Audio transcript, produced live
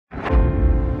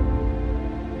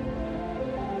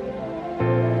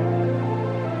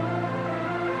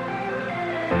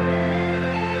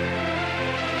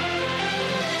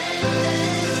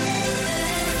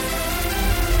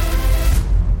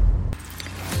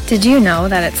Did you know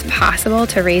that it's possible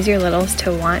to raise your littles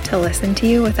to want to listen to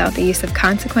you without the use of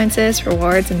consequences,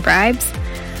 rewards, and bribes?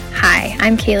 Hi,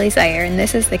 I'm Kaylee Zaire, and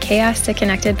this is the Chaos to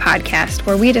Connected podcast,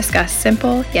 where we discuss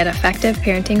simple yet effective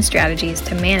parenting strategies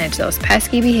to manage those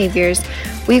pesky behaviors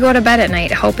we go to bed at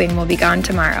night hoping will be gone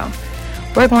tomorrow.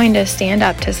 We're going to stand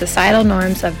up to societal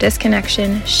norms of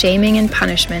disconnection, shaming, and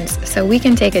punishments so we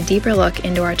can take a deeper look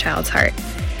into our child's heart.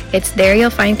 It's there you'll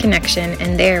find connection,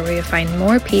 and there where you'll find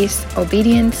more peace,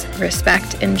 obedience,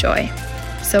 respect, and joy.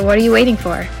 So what are you waiting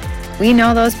for? We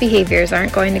know those behaviors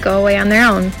aren't going to go away on their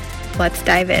own. Let's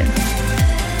dive in.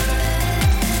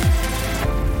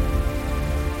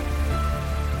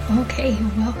 Okay,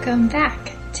 welcome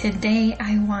back. Today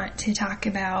I want to talk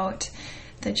about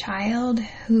the child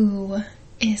who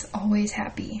is always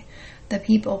happy, the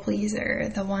people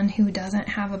pleaser, the one who doesn't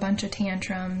have a bunch of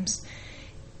tantrums,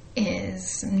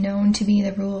 is known to be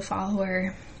the rule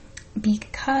follower,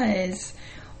 because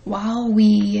while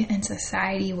we in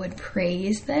society would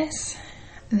praise this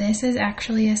is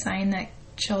actually a sign that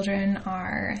children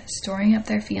are storing up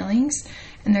their feelings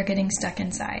and they're getting stuck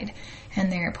inside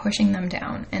and they're pushing them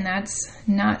down. And that's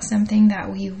not something that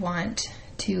we want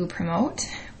to promote.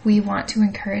 We want to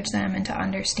encourage them and to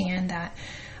understand that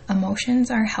emotions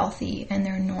are healthy and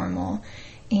they're normal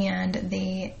and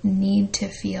they need to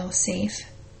feel safe,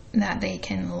 that they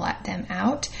can let them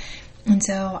out. And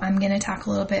so I'm going to talk a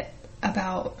little bit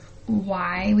about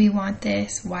why we want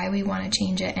this, why we want to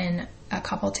change it, and a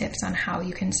couple tips on how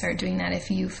you can start doing that if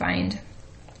you find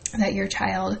that your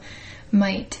child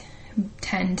might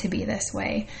tend to be this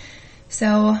way.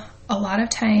 So a lot of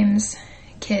times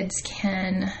kids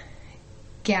can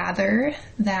gather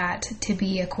that to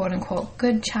be a quote-unquote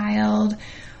good child,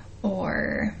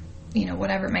 or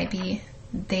whatever it might be,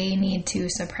 they need to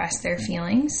suppress their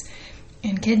feelings.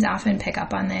 And kids often pick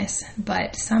up on this,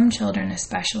 but some children,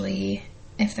 especially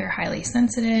if they're highly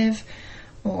sensitive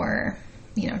or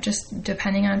just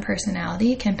depending on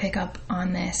personality, can pick up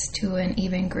on this to an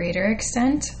even greater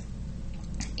extent.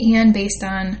 And based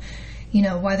on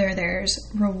whether there's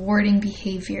rewarding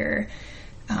behavior,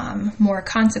 more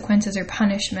consequences or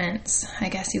punishments, I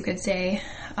guess you could say,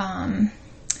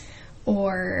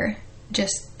 or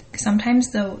just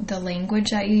sometimes the language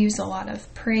that you use, a lot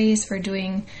of praise for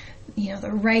doing the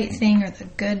right thing or the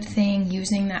good thing,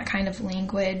 using that kind of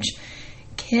language.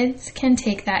 Kids can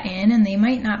take that in and they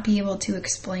might not be able to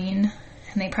explain,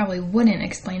 and they probably wouldn't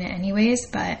explain it anyways,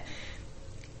 but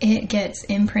it gets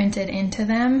imprinted into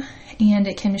them and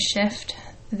it can shift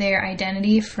their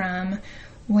identity from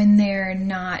when they're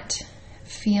not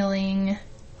feeling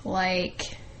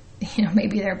like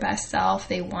maybe their best self,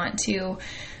 they want to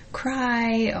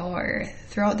cry or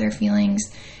throw out their feelings.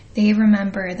 They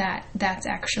remember that that's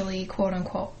actually quote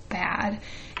unquote bad,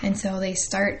 and so they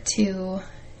start to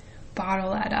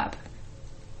bottle that up.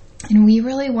 And we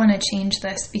really want to change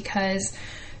this, because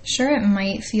sure, it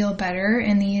might feel better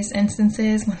in these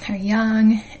instances when they're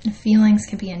young and feelings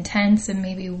can be intense, and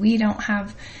maybe we don't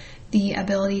have the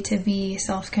ability to be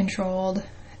self-controlled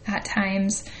at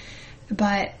times.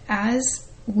 But as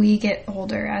we get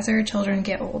older, as our children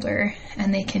get older,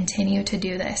 and they continue to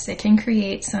do this, it can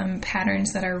create some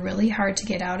patterns that are really hard to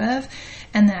get out of,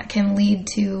 and that can lead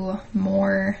to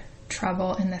more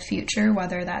trouble in the future,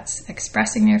 whether that's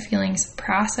expressing their feelings,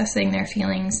 processing their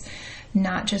feelings,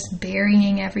 not just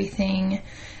burying everything.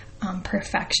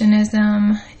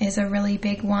 Perfectionism is a really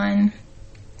big one.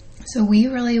 So we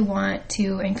really want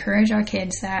to encourage our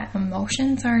kids that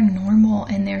emotions are normal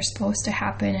and they're supposed to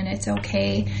happen, and it's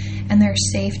okay, and they're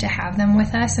safe to have them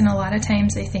with us. And a lot of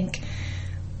times I think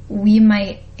we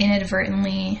might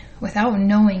inadvertently, without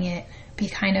knowing it, be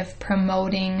kind of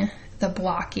promoting the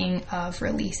blocking of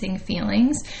releasing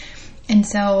feelings. And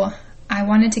so I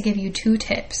wanted to give you 2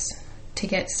 tips to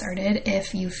get started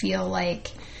if you feel like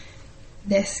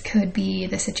this could be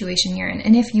the situation you're in.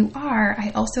 And if you are,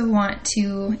 I also want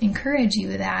to encourage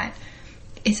you that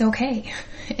it's okay.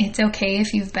 It's okay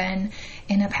if you've been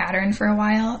in a pattern for a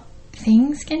while.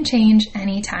 Things can change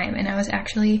anytime. And I was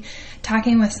actually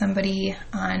talking with somebody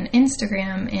on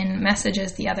Instagram in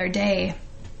messages the other day,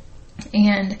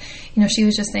 and she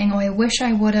was just saying, I wish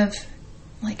I would have,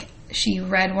 she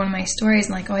read one of my stories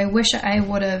and I wish I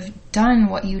would have done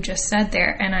what you just said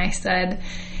there. And I said,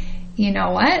 you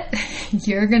know what?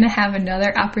 You're going to have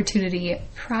another opportunity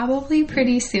probably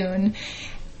pretty soon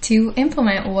to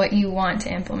implement what you want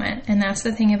to implement. And that's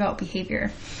the thing about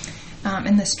behavior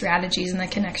and the strategies and the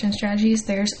connection strategies.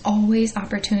 There's always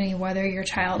opportunity, whether your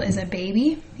child is a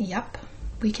baby,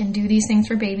 We can do these things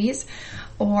for babies,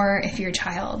 or if your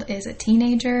child is a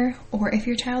teenager, or if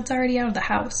your child's already out of the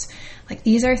house. Like,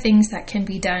 these are things that can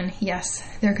be done. Yes,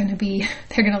 they're going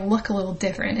to look a little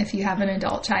different if you have an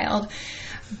adult child,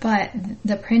 but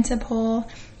the principle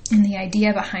and the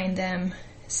idea behind them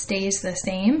stays the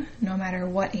same no matter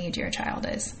what age your child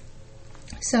is.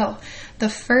 So the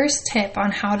first tip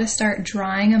on how to start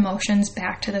drawing emotions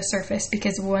back to the surface,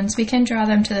 because once we can draw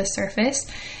them to the surface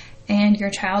and your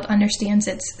child understands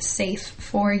it's safe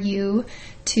for you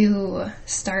to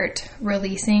start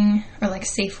releasing, or like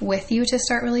safe with you to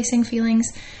start releasing feelings,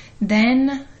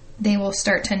 then they will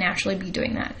start to naturally be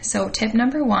doing that. So tip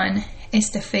number 1 is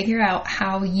to figure out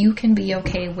how you can be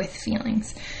okay with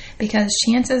feelings. Because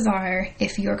chances are,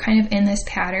 if you're kind of in this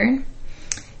pattern,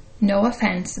 no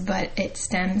offense, but it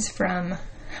stems from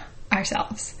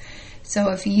ourselves.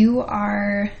 So if you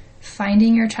are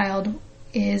finding your child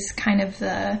is kind of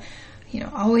the,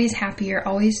 always happy, or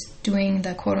always doing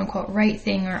the quote unquote right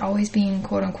thing, or always being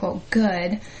quote unquote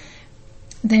good,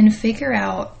 then figure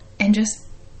out and just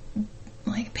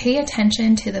like pay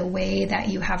attention to the way that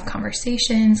you have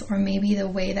conversations, or maybe the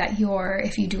way that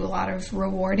if you do a lot of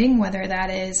rewarding, whether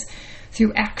that is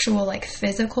through actual like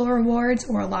physical rewards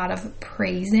or a lot of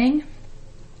praising,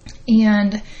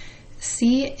 and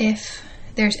see if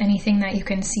there's anything that you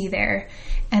can see there,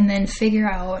 and then figure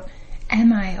out,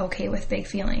 am I okay with big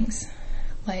feelings?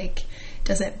 Like,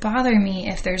 does it bother me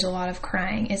if there's a lot of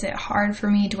crying? Is it hard for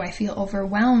me? Do I feel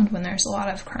overwhelmed when there's a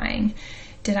lot of crying?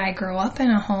 Did I grow up in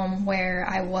a home where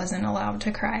I wasn't allowed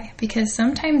to cry? Because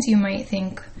sometimes you might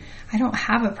think, I don't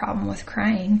have a problem with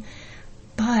crying,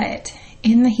 but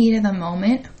in the heat of the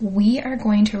moment, we are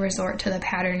going to resort to the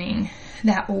patterning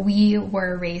that we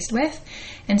were raised with.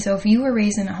 And so if you were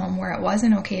raised in a home where it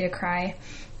wasn't okay to cry,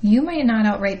 you might not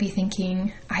outright be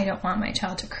thinking, I don't want my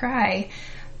child to cry,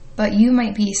 but you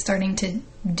might be starting to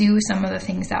do some of the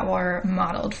things that were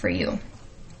modeled for you.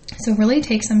 So really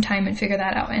take some time and figure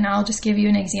that out. And I'll just give you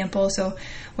an example. So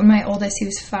when my oldest,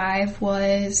 who's 5,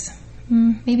 was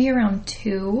maybe around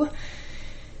 2,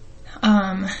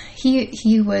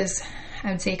 he was,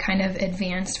 I would say, kind of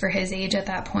advanced for his age at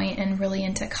that point and really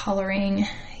into coloring.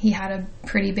 He had a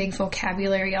pretty big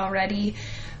vocabulary already.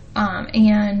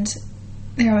 And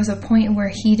there was a point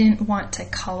where he didn't want to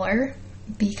color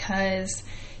because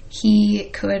he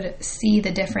could see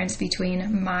the difference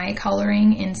between my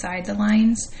coloring inside the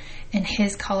lines and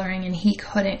his coloring, and he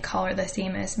couldn't color the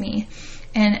same as me.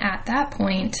 And at that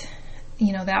point,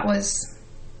 that was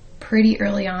pretty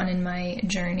early on in my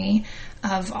journey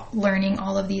of learning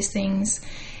all of these things.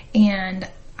 And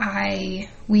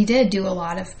we did do a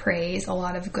lot of praise, a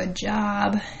lot of good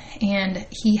job. And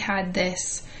he had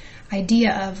this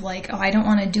idea of like, oh, I don't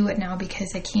want to do it now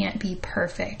because it can't be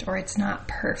perfect, or it's not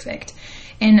perfect.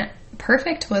 And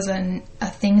perfect was a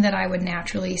thing that I would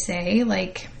naturally say,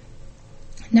 like,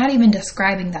 not even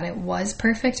describing that it was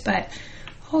perfect, but,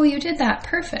 oh, you did that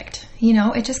perfect.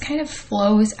 It just kind of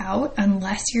flows out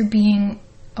unless you're being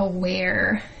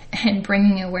aware and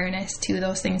bringing awareness to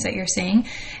those things that you're saying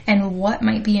and what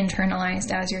might be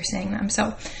internalized as you're saying them.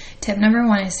 So tip number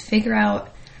 1 is figure out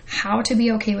how to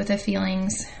be okay with the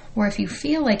feelings, or if you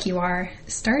feel like you are,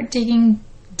 start digging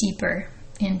deeper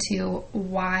into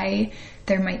why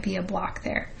there might be a block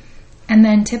there. And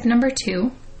then tip number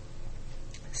 2,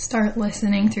 start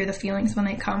listening through the feelings when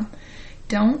they come.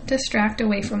 Don't distract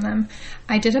away from them.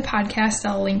 I did a podcast,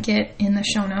 I'll link it in the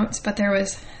show notes, but there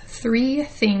was 3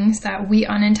 things that we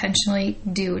unintentionally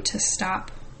do to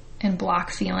stop and block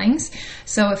feelings.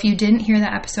 So if you didn't hear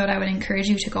that episode, I would encourage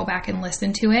you to go back and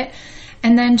listen to it.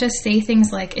 And then just say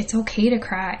things like, it's okay to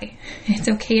cry. It's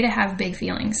okay to have big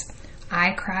feelings.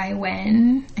 I cry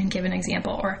when, and give an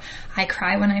example, or I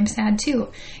cry when I'm sad too.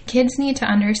 Kids need to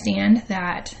understand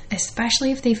that,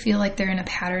 especially if they feel like they're in a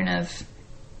pattern of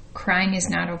crying is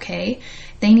not okay,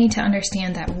 they need to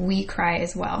understand that we cry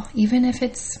as well, even if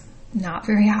it's not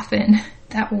very often,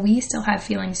 that we still have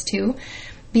feelings too,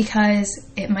 because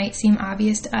it might seem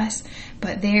obvious to us,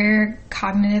 but their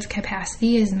cognitive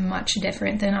capacity is much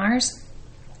different than ours,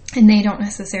 and they don't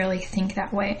necessarily think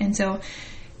that way. And so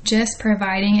just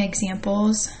providing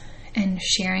examples and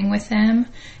sharing with them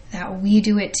that we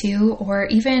do it too, or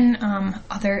even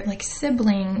other like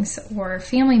siblings or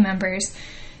family members,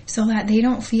 so that they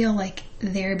don't feel like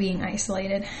they're being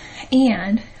isolated.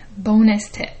 And bonus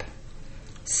tip,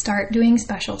 start doing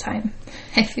special time.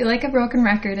 I feel like a broken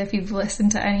record if you've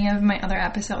listened to any of my other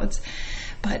episodes,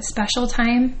 but special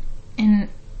time, and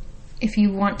if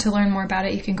you want to learn more about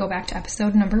it, you can go back to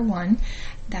episode number 1.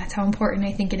 That's how important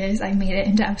I think it is. I made it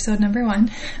into episode number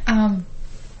 1.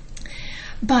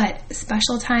 But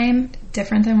special time,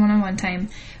 different than one-on-one time,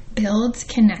 builds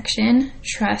connection,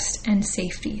 trust, and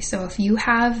safety. So if you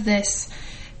have this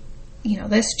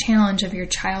challenge of your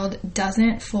child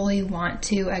doesn't fully want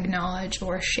to acknowledge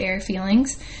or share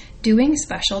feelings, doing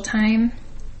special time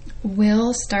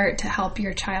will start to help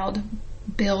your child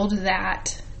build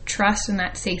that trust and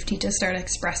that safety to start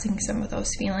expressing some of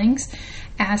those feelings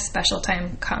as special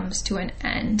time comes to an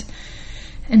end.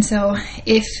 And so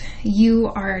if you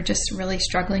are just really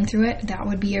struggling through it, that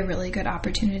would be a really good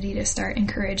opportunity to start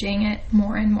encouraging it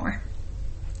more and more.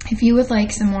 If you would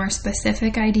like some more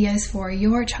specific ideas for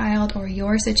your child or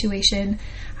your situation,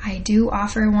 I do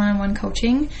offer one-on-one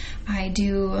coaching. I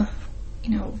do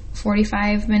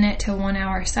 45-minute to 1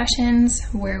 hour sessions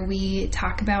where we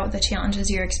talk about the challenges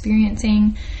you're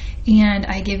experiencing, and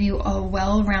I give you a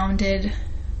well-rounded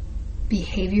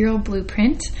behavioral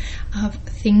blueprint of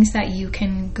things that you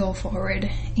can go forward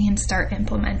and start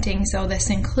implementing. So this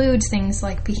includes things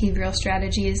like behavioral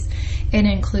strategies, it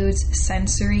includes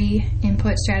sensory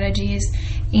input strategies,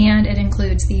 and it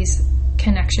includes these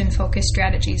connection-focused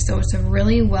strategies. So it's a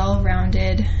really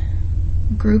well-rounded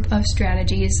group of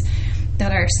strategies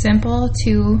that are simple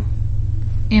to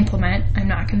implement. I'm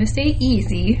not going to say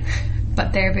easy,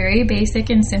 but they're very basic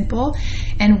and simple.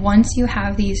 And once you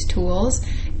have these tools,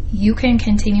 you can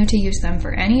continue to use them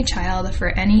for any child, for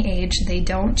any age. They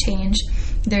don't change.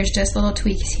 There's just little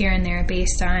tweaks here and there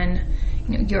based on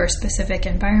your specific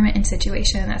environment and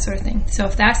situation, that sort of thing. So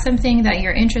if that's something that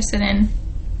you're interested in,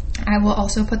 I will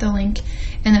also put the link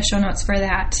in the show notes for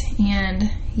that. And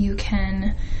you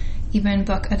can even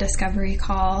book a discovery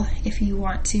call if you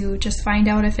want to just find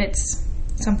out if it's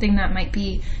something that might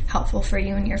be helpful for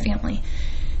you and your family.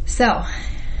 So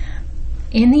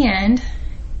in the end,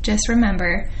 just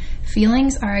remember,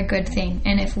 feelings are a good thing.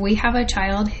 And if we have a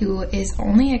child who is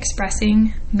only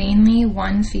expressing mainly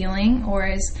one feeling or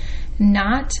is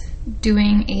not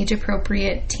doing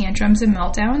age-appropriate tantrums and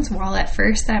meltdowns, while at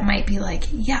first that might be like,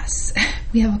 yes,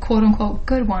 we have a quote-unquote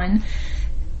good one,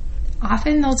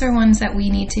 often those are ones that we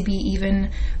need to be even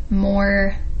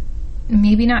more,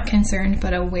 maybe not concerned,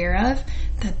 but aware of,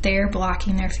 that they're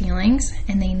blocking their feelings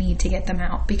and they need to get them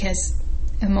out, because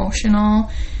emotional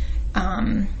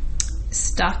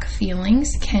stuck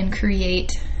feelings can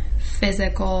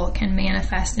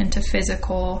manifest into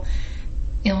physical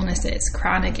illnesses,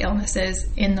 chronic illnesses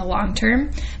in the long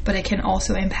term, but it can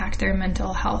also impact their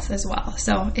mental health as well.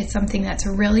 So it's something that's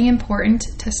really important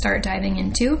to start diving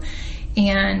into.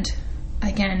 And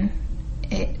again,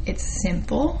 it's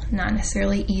simple, not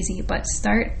necessarily easy, but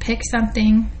pick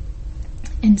something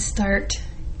and start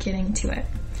getting to it.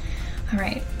 All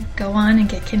right, go on and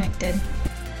get connected.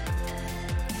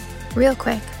 Real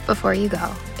quick, before you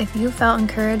go, if you felt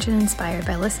encouraged and inspired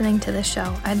by listening to this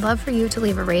show, I'd love for you to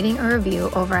leave a rating or review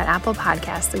over at Apple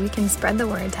Podcasts so we can spread the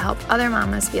word to help other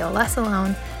mamas feel less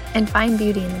alone and find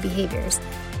beauty in the behaviors.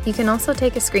 You can also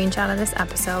take a screenshot of this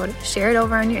episode, share it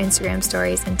over on your Instagram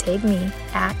stories, and tag me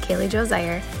at Kaylee Jo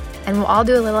Zier, and we'll all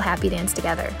do a little happy dance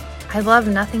together. I'd love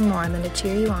nothing more than to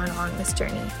cheer you on along this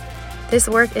journey. This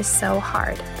work is so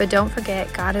hard, but don't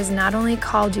forget, God has not only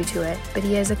called you to it, but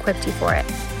He has equipped you for it.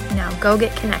 Now go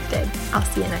get connected. I'll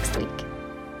see you next week.